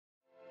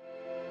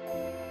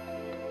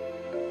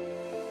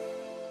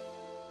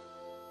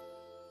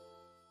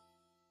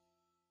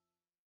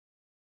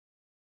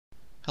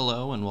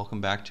Hello and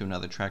welcome back to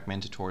another Trackman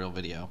tutorial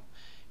video.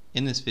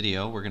 In this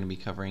video we're going to be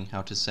covering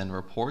how to send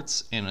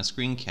reports and a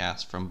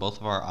screencast from both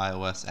of our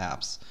iOS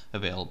apps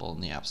available in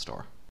the App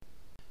Store.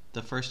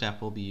 The first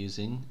app we'll be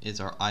using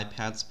is our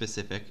iPad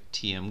specific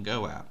TM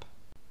Go app.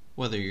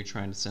 Whether you're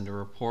trying to send a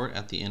report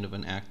at the end of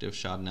an active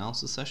shot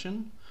analysis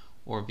session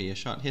or via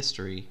shot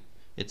history,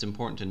 it's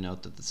important to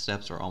note that the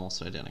steps are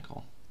almost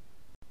identical.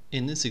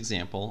 In this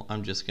example,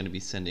 I'm just going to be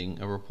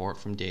sending a report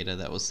from data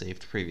that was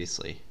saved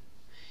previously.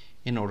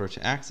 In order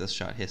to access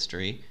shot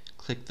history,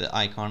 click the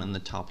icon in the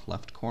top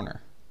left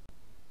corner.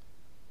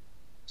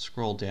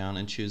 Scroll down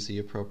and choose the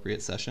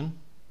appropriate session.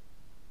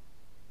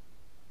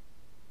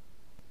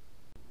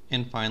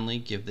 And finally,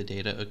 give the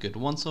data a good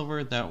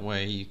once-over. That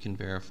way you can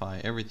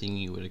verify everything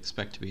you would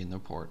expect to be in the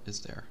report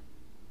is there.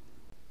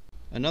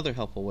 Another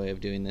helpful way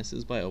of doing this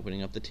is by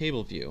opening up the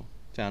table view,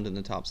 found in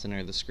the top center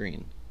of the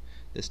screen.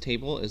 This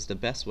table is the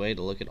best way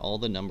to look at all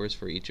the numbers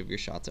for each of your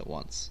shots at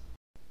once.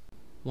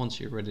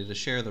 Once you're ready to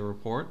share the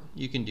report,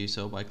 you can do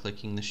so by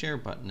clicking the Share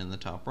button in the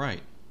top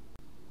right.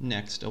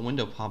 Next, a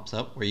window pops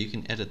up where you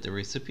can edit the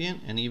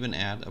recipient and even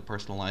add a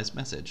personalized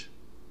message.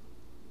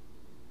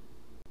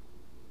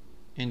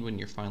 And when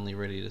you're finally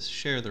ready to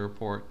share the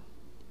report,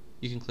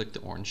 you can click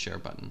the orange Share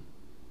button.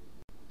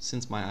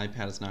 Since my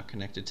iPad is not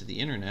connected to the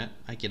internet,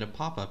 I get a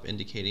pop-up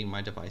indicating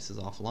my device is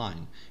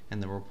offline,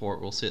 and the report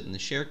will sit in the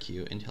share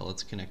queue until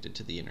it's connected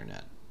to the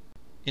internet.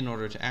 In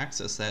order to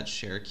access that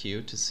share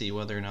queue to see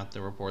whether or not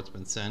the report's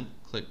been sent,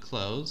 click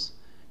Close,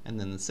 and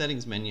then the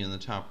Settings menu in the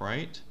top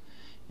right,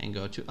 and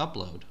go to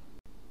Upload.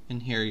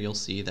 And here you'll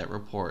see that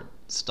report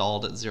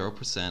stalled at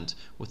 0%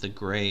 with a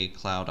gray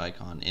cloud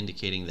icon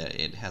indicating that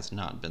it has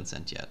not been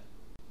sent yet.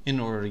 In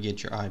order to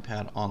get your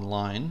iPad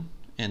online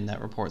and that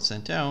report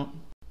sent out,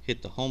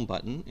 hit the Home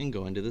button and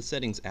go into the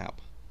Settings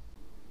app.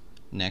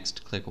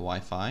 Next, click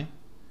Wi-Fi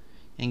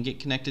and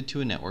get connected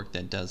to a network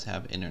that does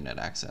have internet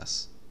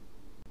access.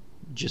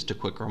 Just a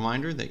quick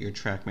reminder that your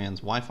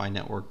Trackman's Wi-Fi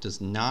network does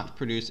not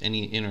produce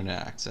any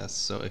internet access,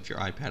 so if your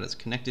iPad is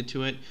connected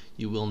to it,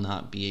 you will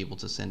not be able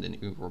to send any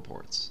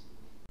reports.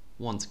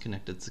 Once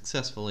connected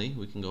successfully,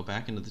 we can go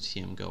back into the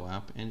TM Go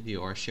app and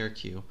view our share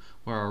queue,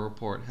 where our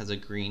report has a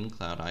green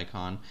cloud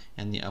icon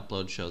and the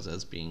upload shows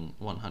as being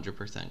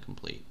 100%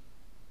 complete.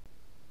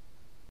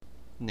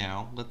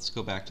 Now, let's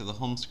go back to the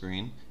home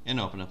screen and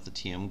open up the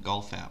TM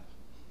Golf app.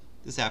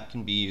 This app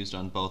can be used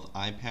on both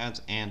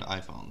iPads and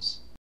iPhones.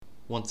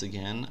 Once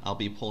again, I'll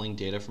be pulling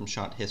data from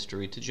shot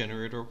history to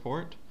generate a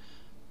report,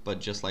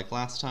 but just like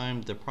last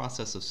time, the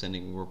process of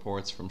sending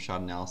reports from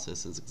shot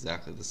analysis is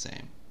exactly the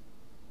same.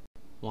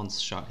 Once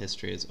shot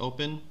history is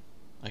open,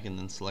 I can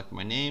then select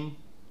my name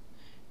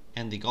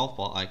and the golf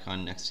ball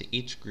icon next to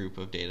each group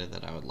of data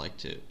that I would like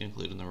to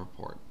include in the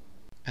report.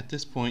 At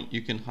this point,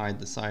 you can hide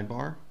the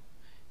sidebar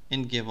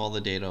and give all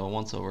the data a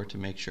once-over to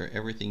make sure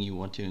everything you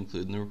want to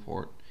include in the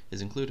report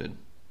is included.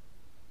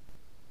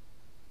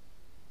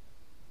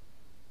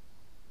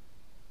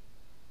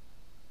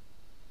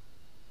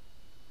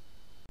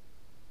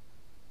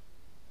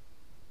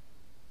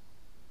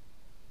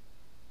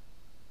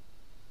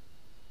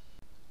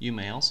 You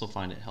may also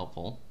find it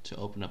helpful to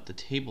open up the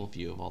table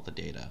view of all the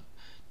data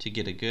to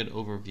get a good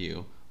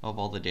overview of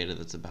all the data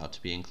that's about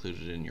to be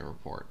included in your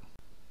report.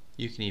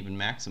 You can even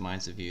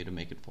maximize the view to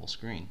make it full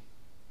screen.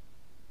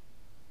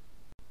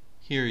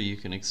 Here you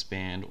can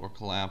expand or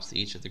collapse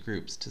each of the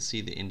groups to see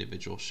the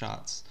individual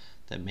shots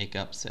that make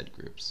up said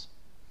groups.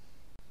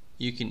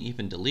 You can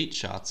even delete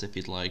shots if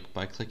you'd like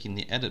by clicking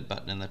the Edit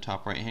button in the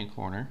top right hand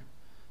corner,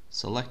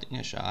 selecting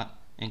a shot,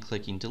 and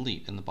clicking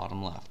Delete in the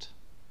bottom left.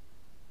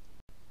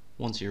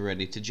 Once you're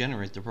ready to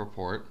generate the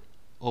report,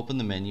 open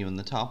the menu in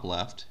the top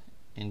left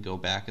and go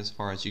back as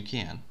far as you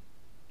can.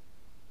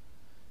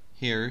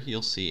 Here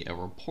you'll see a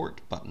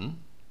Report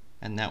button,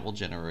 and that will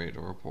generate a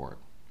report.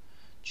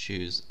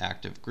 Choose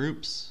Active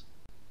Groups,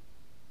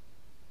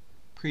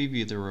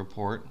 preview the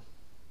report.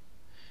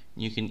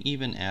 You can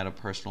even add a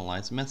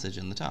personalized message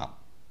in the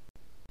top.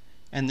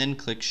 And then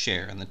click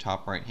Share in the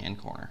top right hand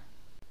corner.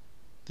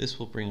 This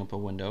will bring up a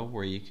window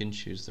where you can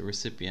choose the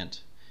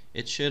recipient.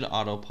 It should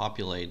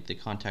auto-populate the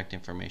contact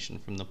information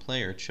from the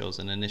player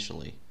chosen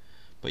initially,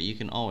 but you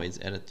can always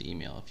edit the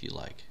email if you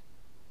like.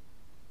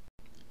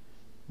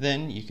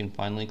 Then you can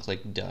finally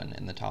click Done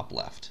in the top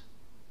left.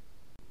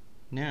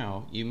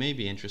 Now you may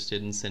be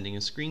interested in sending a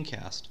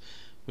screencast,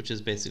 which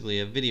is basically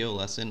a video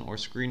lesson or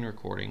screen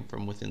recording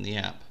from within the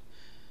app.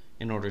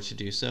 In order to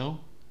do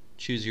so,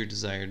 choose your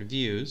desired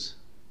views,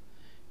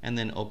 and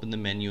then open the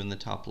menu in the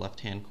top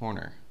left-hand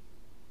corner.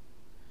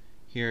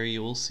 Here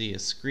you will see a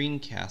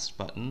Screencast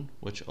button,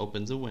 which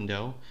opens a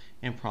window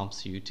and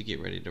prompts you to get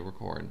ready to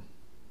record.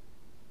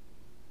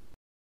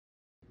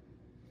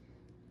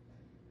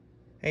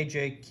 Hey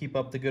Jake, keep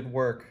up the good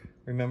work.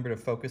 Remember to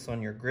focus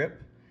on your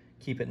grip.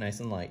 Keep it nice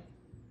and light.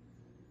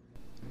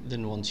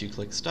 Then once you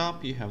click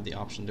Stop, you have the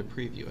option to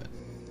preview it.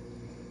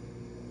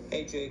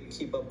 Hey Jake,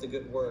 keep up the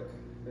good work.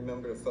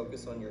 Remember to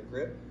focus on your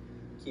grip.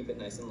 Keep it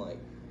nice and light.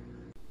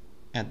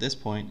 At this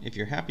point, if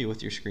you're happy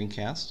with your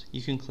screencast,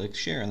 you can click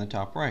Share in the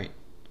top right.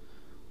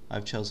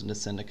 I've chosen to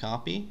send a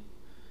copy.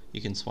 You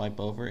can swipe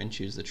over and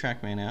choose the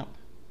Trackman app,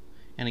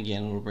 and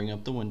again it will bring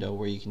up the window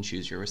where you can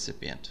choose your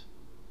recipient.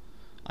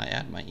 I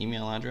add my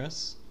email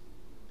address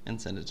and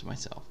send it to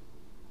myself.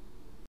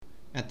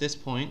 At this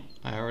point,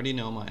 I already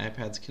know my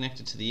iPad's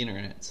connected to the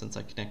internet since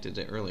I connected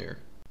it earlier,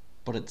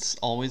 but it's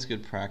always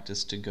good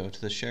practice to go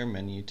to the Share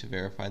menu to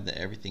verify that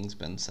everything's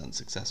been sent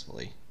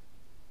successfully.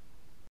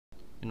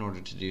 In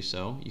order to do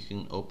so, you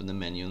can open the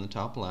menu in the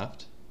top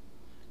left,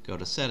 go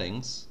to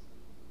Settings,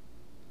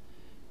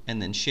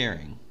 and then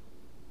Sharing.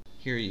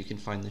 Here you can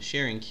find the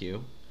sharing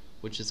queue,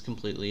 which is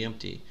completely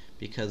empty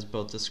because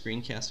both the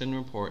screencast and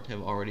report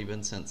have already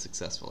been sent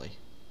successfully.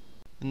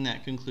 And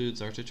that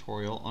concludes our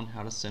tutorial on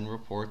how to send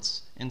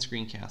reports and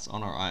screencasts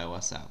on our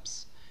iOS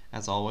apps.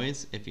 As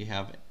always, if you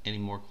have any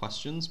more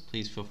questions,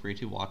 please feel free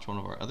to watch one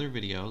of our other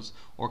videos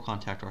or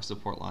contact our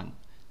support line.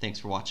 Thanks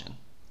for watching.